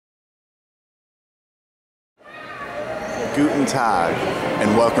Guten Tag,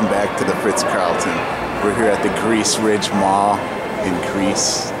 and welcome back to the Fritz Karltin. We're here at the Greece Ridge Mall in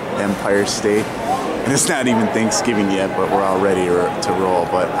Greece, Empire State. And it's not even Thanksgiving yet, but we're all ready to roll.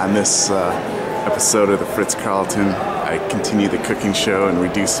 But on this episode of the Fritz Karltin, I continue the cooking show and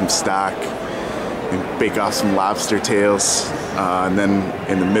reduce some stock and bake off some lobster tails. And then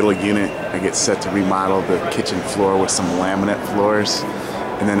in the middle unit, I get set to remodel the kitchen floor with some laminate floors.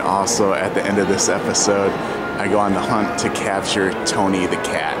 And then also at the end of this episode, I go on the hunt to capture Tony the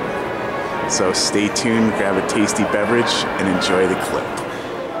cat. So stay tuned, grab a tasty beverage, and enjoy the clip.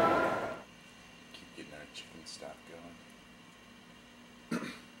 Keep getting our chicken stock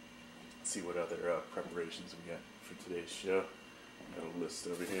going. See what other preparations we got for today's show. Got a list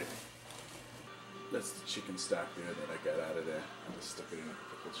over here. That's the chicken stock there that I got out of there. I just stuck it in a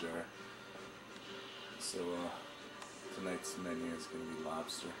pickle jar. So tonight's menu is going to be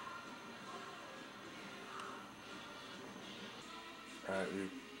lobster. Alright, we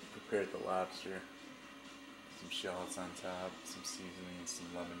prepared the lobster, some shallots on top, some seasoning, some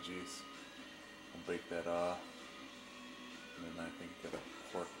lemon juice. We'll bake that off. And then I think got a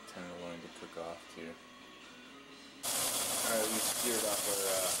pork tenderloin to cook off too. Alright, we seared off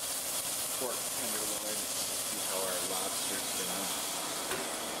our pork tenderloin. See how our lobster's doing.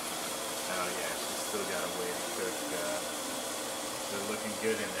 Oh yeah, she's still got a way to cook. They're looking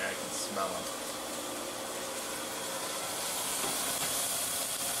good in there, I can smell them.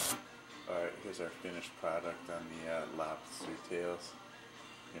 Alright, here's our finished product on the lobster tails.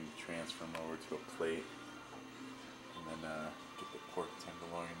 I'm going to transfer them over to a plate and then get the pork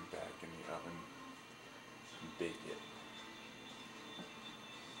tenderloin back in the oven and bake it.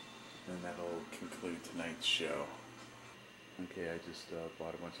 And that'll conclude tonight's show. Okay, I just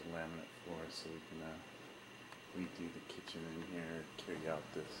bought a bunch of laminate floors so we can redo the kitchen in here, carry out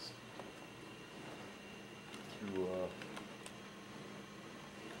this through the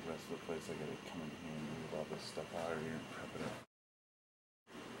rest of the place. I gotta come in here and move all this stuff out of here and prep it up.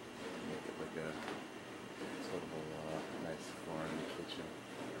 Make it like a total nice floor in the kitchen.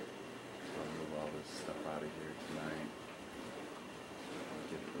 So I'll move all this stuff out of here tonight.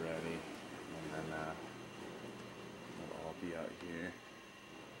 Get it ready. And then we'll all be out here.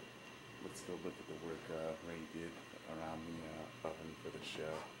 Let's go look at the work Ray did around the oven for the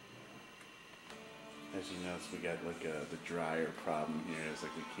show. As you notice, we got like the dryer problem here. It's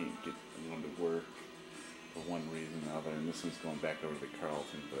like we can't get one to work for one reason or another. And this one's going back over to the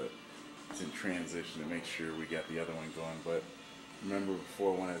Karltin, but it's in transition to make sure we got the other one going. But remember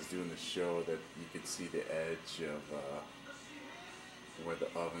before when I was doing the show that you could see the edge of where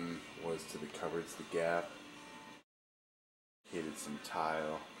the oven was to the cupboards, the gap. Created some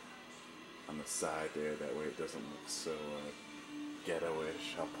tile on the side there, that way it doesn't look so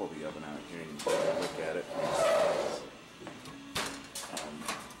ghetto-ish. I'll pull the oven out here and take a look at it.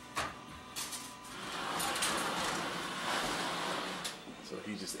 So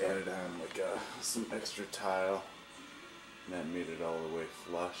he just added on like some extra tile, and that made it all the way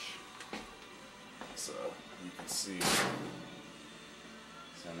flush. So you can see,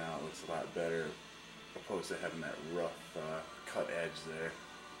 so now it looks a lot better, opposed to having that rough cut edge there.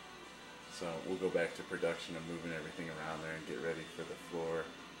 So we'll go back to production and moving everything around there and get ready for the floor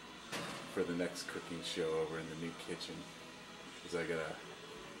for the next cooking show over in the new kitchen. Because I gotta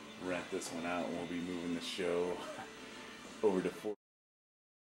rent this one out and we'll be moving the show over to 4.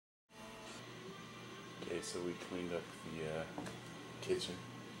 Okay, so we cleaned up the kitchen.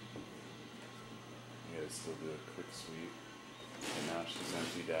 We gotta still do a quick sweep. And now she's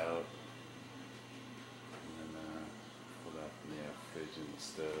emptied out. And then pulled out the fridge and the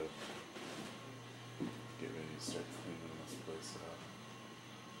stove. Get ready to start cleaning this place up.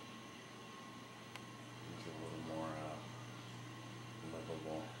 Make it a little more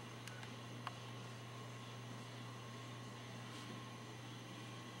livable.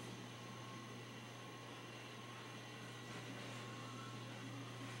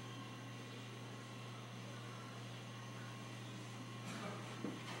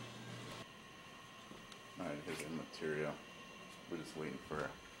 Alright, here's our material. We're just waiting for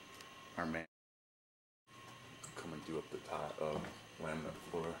our man. Come and do up the top of laminate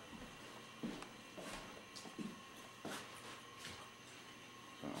floor.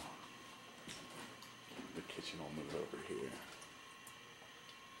 So the kitchen will move over here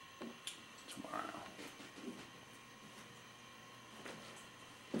tomorrow.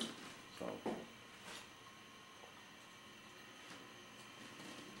 So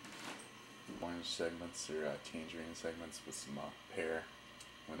orange segments or tangerine segments with some pear.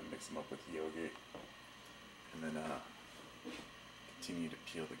 I'm gonna mix them up with yogurt. And then continue to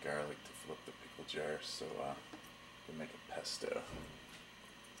peel the garlic to fill up the pickle jar. So to make a pesto.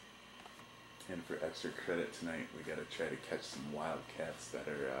 And for extra credit tonight, we gotta try to catch some wildcats that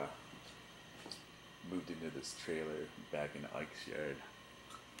are moved into this trailer back in Ike's yard.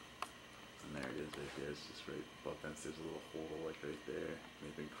 And there it is right there. It's just right above fence. There's a little hole like right there.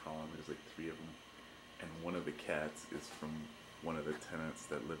 They've been crawling. There's like 3 of them. And one of the cats is from one of the tenants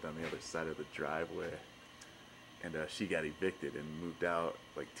that lived on the other side of the driveway. And she got evicted and moved out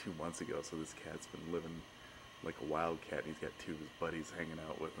like 2 months ago. So this cat's been living like a wild cat. And he's got 2 of his buddies hanging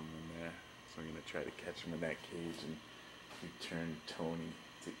out with him in there. So I'm gonna try to catch him in that cage and return Tony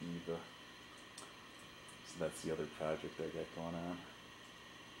to Eva. So that's the other project I got going on.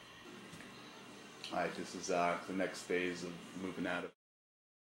 Alright, this is the next phase of moving out of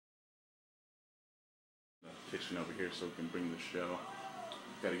the kitchen over here so we can bring the show.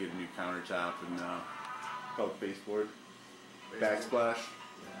 Got to get a new countertop and called baseboard, backsplash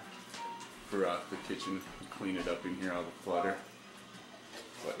for the kitchen. Clean it up in here, all the clutter.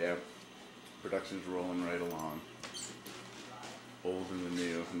 But yeah, production's rolling right along. Old and the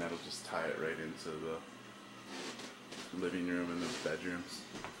new, and that'll just tie it right into the living room and the bedrooms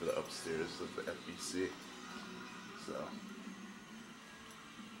for the upstairs of the FBC. So,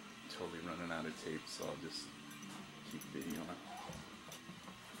 totally running out of tape, so I'll just keep videoing.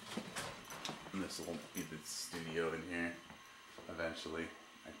 And this will be the studio in here eventually.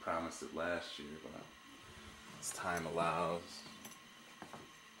 I promised it last year, but as time allows.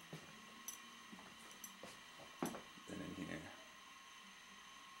 Then in here.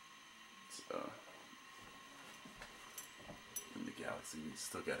 So, in the galaxy, we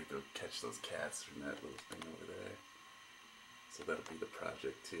still gotta go catch those cats from that little thing over there. So that'll be the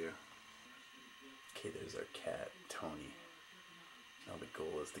project too. Okay, there's our cat, Tony. Now the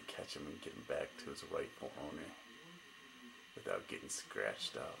goal is to catch him and get him back to his rightful owner without getting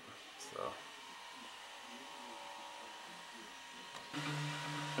scratched up. So,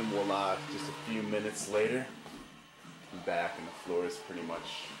 and voila, just a few minutes later, I'm back and the floor is pretty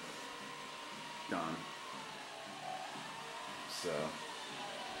much done. So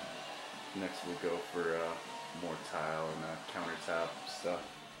next we'll go for more tile and countertop stuff.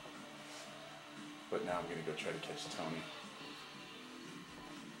 But now I'm gonna go try to catch Tony.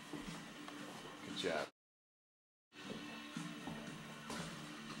 Good job.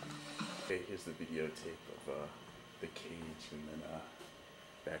 Okay, here's the videotape of the cage, and then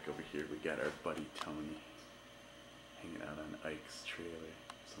back over here we got our buddy Tony hanging out on Ike's trailer.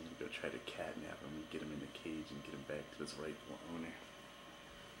 So I'm gonna go try to catnap him and get him in the cage and get him back to his rightful owner.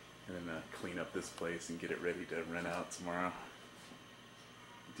 And then clean up this place and get it ready to rent out tomorrow.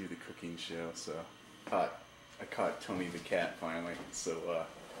 Do the cooking show. So I caught Tony the cat finally. So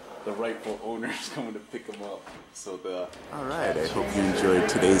the rightful owner is coming to pick him up. So Alright, I hope you enjoyed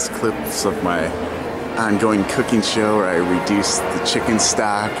today's clips of my ongoing cooking show where I reduce the chicken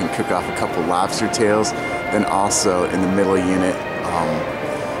stock and cook off a couple lobster tails. Then also in the middle unit,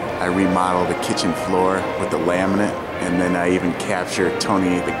 I remodeled the kitchen floor with the laminate, and then I even captured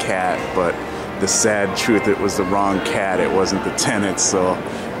Tony the cat, but the sad truth, it was the wrong cat. It wasn't the tenant, so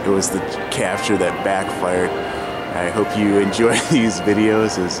it was the capture that backfired. I hope you enjoy these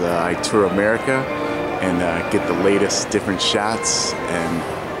videos as I tour America and get the latest different shots,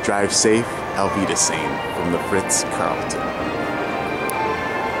 and drive safe. Auf Wiedersehen from the Fritz Karltin.